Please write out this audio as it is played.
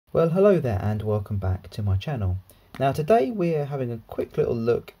Well, hello there and welcome back to my channel. Now today we're having a quick little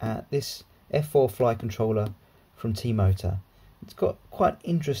look at this F4 flight controller from T-Motor. It's got quite an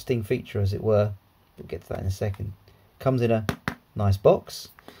interesting feature, as it were. We'll get to that in a second. Comes in a nice box.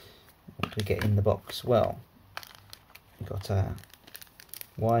 What do we get in the box? Well, we've got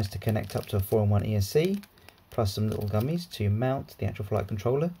wires to connect up to a 4-in-1 ESC, plus some little gummies to mount the actual flight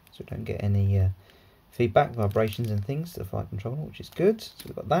controller, so we don't get any feedback, vibrations and things to the flight controller, which is good. So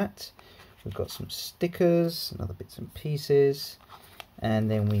we've got that. We've got some stickers and other bits and pieces,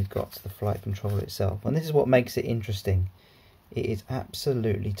 and then we've got the flight controller itself. And this is what makes it interesting. It is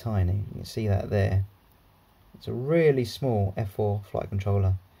absolutely tiny. You can see that there. It's a really small F4 flight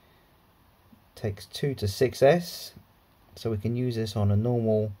controller. It takes 2 to 6S, so we can use this on a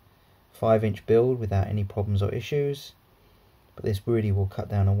normal 5-inch build without any problems or issues. But this really will cut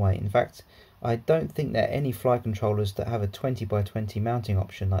down on weight. In fact, I don't think there are any flight controllers that have a 20 by 20 mounting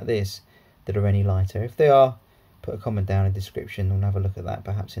option like this that are any lighter. If they are, put a comment down in the description and we'll have a look at that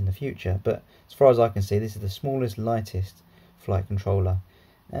perhaps in the future. But as far as I can see, this is the smallest, lightest flight controller,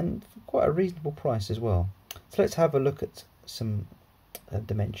 and for quite a reasonable price as well. So let's have a look at some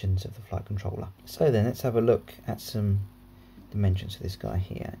dimensions of the flight controller. So then let's have a look at some dimensions for this guy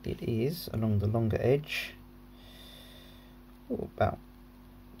here. It is along the longer edge, about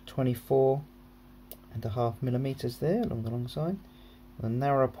 24.5 millimeters there along the long side. The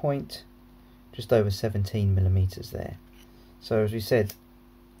narrower point, just over 17 millimeters there. So as we said,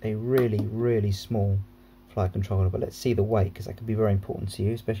 a really small flight controller. But let's see the weight, because that can be very important to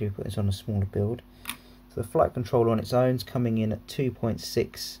you, especially if you put this on a smaller build. So the flight controller on its own is coming in at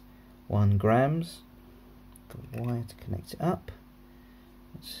 2.61 grams. The wire to connect it up,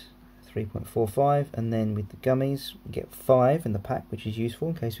 that's 3.45, and then with the gummies we get 5 in the pack, which is useful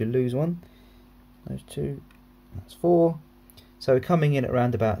in case we lose one. Those 2, that's 4. So we're coming in at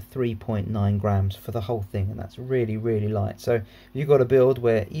around about 3.9 grams for the whole thing, and that's really light. So if you've got a build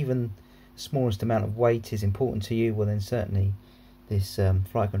where even the smallest amount of weight is important to you, well then certainly this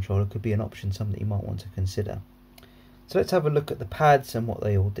flight controller could be an option, something that you might want to consider. So let's have a look at the pads and what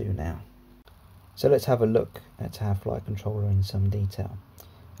they all do now. So let's have a look at our flight controller in some detail.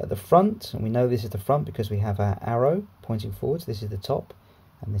 At the front, and we know this is the front because we have our arrow pointing forwards, this is the top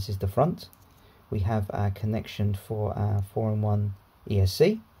and this is the front. We have our connection for our 4-in-1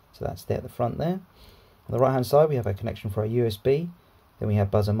 ESC, so that's there at the front there. On the right hand side we have our connection for our USB, then we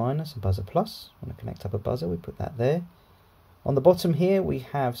have buzzer minus and buzzer plus. We want to connect up a buzzer, we put that there. On the bottom here we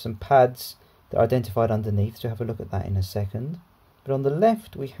have some pads that are identified underneath, so have a look at that in a second. But on the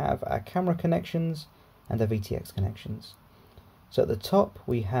left we have our camera connections and our VTX connections. So at the top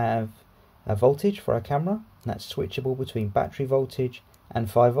we have a voltage for our camera, and that's switchable between battery voltage and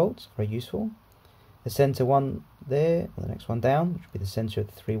 5 volts, very useful. The center one there, or the next one down, which will be the center of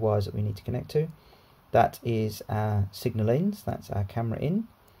the 3 wires that we need to connect to, that is our signal ins, that's our camera in,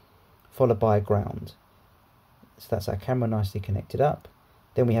 followed by a ground. So that's our camera nicely connected up.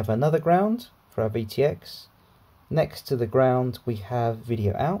 Then we have another ground for our VTX. Next to the ground we have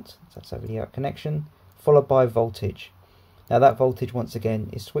video out, so that's our video out connection, followed by voltage. Now that voltage once again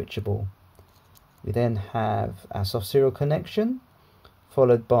is switchable. We then have our soft serial connection,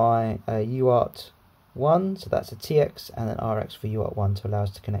 followed by a UART1, so that's a TX, and an RX for UART1 to allow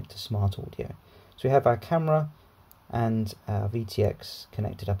us to connect to smart audio. So we have our camera and our VTX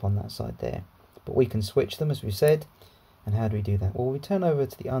connected up on that side there. But we can switch them, as we said. And how do we do that? Well, we turn over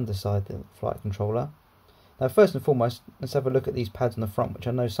to the underside of the flight controller. Now first and foremost, let's have a look at these pads on the front, which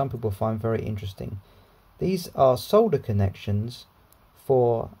I know some people find very interesting. These are solder connections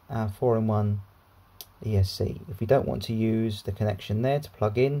for our 4-in-1 ESC. If we don't want to use the connection there to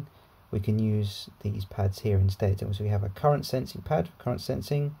plug in, we can use these pads here instead. So we have a current sensing pad for current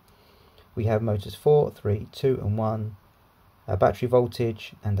sensing. We have motors 4, 3, 2 and 1, our battery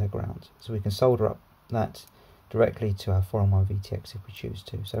voltage and our ground. So we can solder up that directly to our 4-in-1 VTX if we choose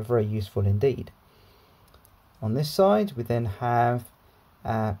to. So very useful indeed. On this side we then have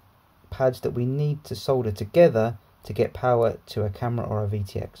our pads that we need to solder together to get power to a camera or a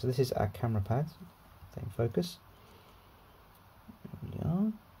VTX. So this is our camera pad. Stay in focus. There we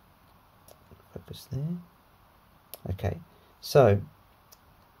are. Focus there. Okay, so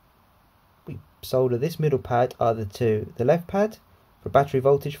we solder this middle pad either to the left pad for battery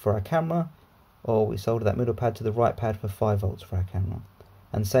voltage for our camera, or we solder that middle pad to the right pad for 5 volts for our camera.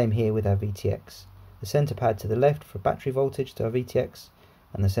 And same here with our VTX. The center pad to the left for battery voltage to our VTX,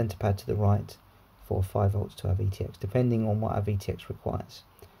 and the center pad to the right for 5 volts to our VTX, depending on what our VTX requires.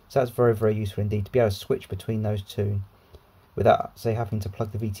 So that's very useful indeed to be able to switch between those two without, say, having to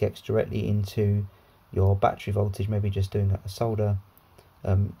plug the VTX directly into your battery voltage, maybe just doing a solder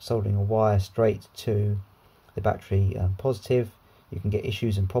soldering a wire straight to the battery positive, you can get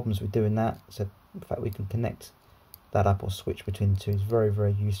issues and problems with doing that. So in fact we can connect that up or switch between the two. Is very,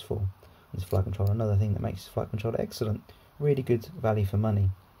 very useful on this flight controller. Another thing that makes this flight controller excellent. Really good value for money.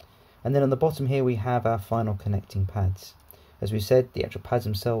 And then on the bottom here we have our final connecting pads. As we said, the actual pads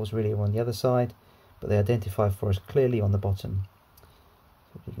themselves really are on the other side, but they identify for us clearly on the bottom.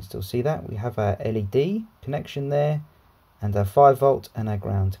 So you can still see that. We have our LED connection there, and our 5V and our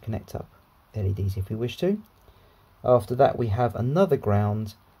ground to connect up LEDs if we wish to. After that we have another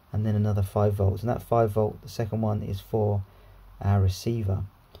ground and then another 5V, and that 5V, the second one, is for our receiver,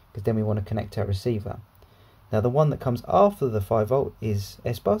 because then we want to connect our receiver. Now the one that comes after the 5V is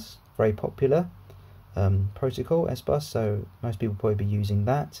S-Bus, very popular protocol, S-Bus, so most people probably be using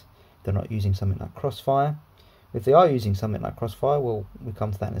that. They're not using something like Crossfire. If they are using something like Crossfire, we'll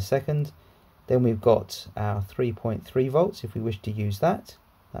come to that in a second. Then we've got our 3.3V if we wish to use that.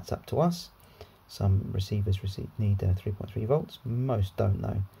 That's up to us. Some receivers need 3.3V, most don't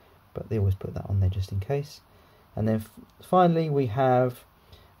though, but they always put that on there just in case. And then finally we have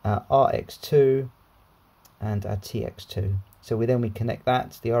our RX2 and our TX2. So we connect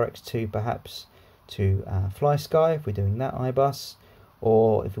that, the RX2 perhaps to FlySky if we're doing that iBus,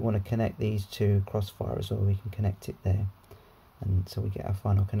 or if we want to connect these to Crossfire as well, we can connect it there. And so we get our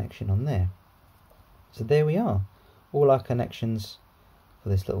final connection on there. So there we are, all our connections for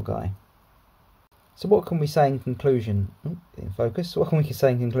this little guy. So what can we say in conclusion? In focus. What can we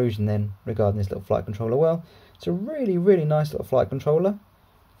say in conclusion then regarding this little flight controller? Well, it's a really, really nice little flight controller.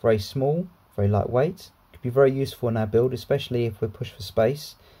 Very small, very lightweight. Could be very useful in our build, especially if we're pushed for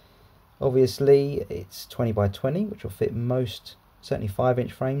space. Obviously, it's 20 by 20, which will fit most, certainly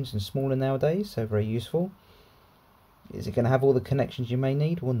 5-inch frames and smaller nowadays, so very useful. Is it going to have all the connections you may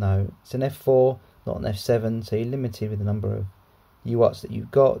need? Well, no. It's an F4, not an F7, so you're limited with the number of UARTs that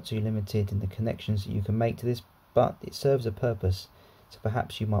you've got, so you're limited in the connections that you can make to this, but it serves a purpose. So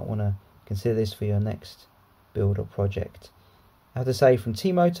perhaps you might want to consider this for your next build or project. I have to say, from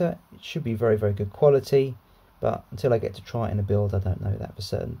T-Motor, it should be very, very good quality, but until I get to try it in a build, I don't know that for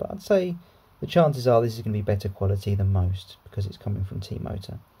certain. But I'd say the chances are this is going to be better quality than most, because it's coming from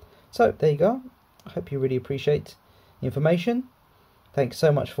T-Motor. So there you go. I hope you really appreciate the information. Thanks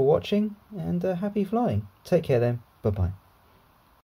so much for watching, and happy flying. Take care then. Bye-bye.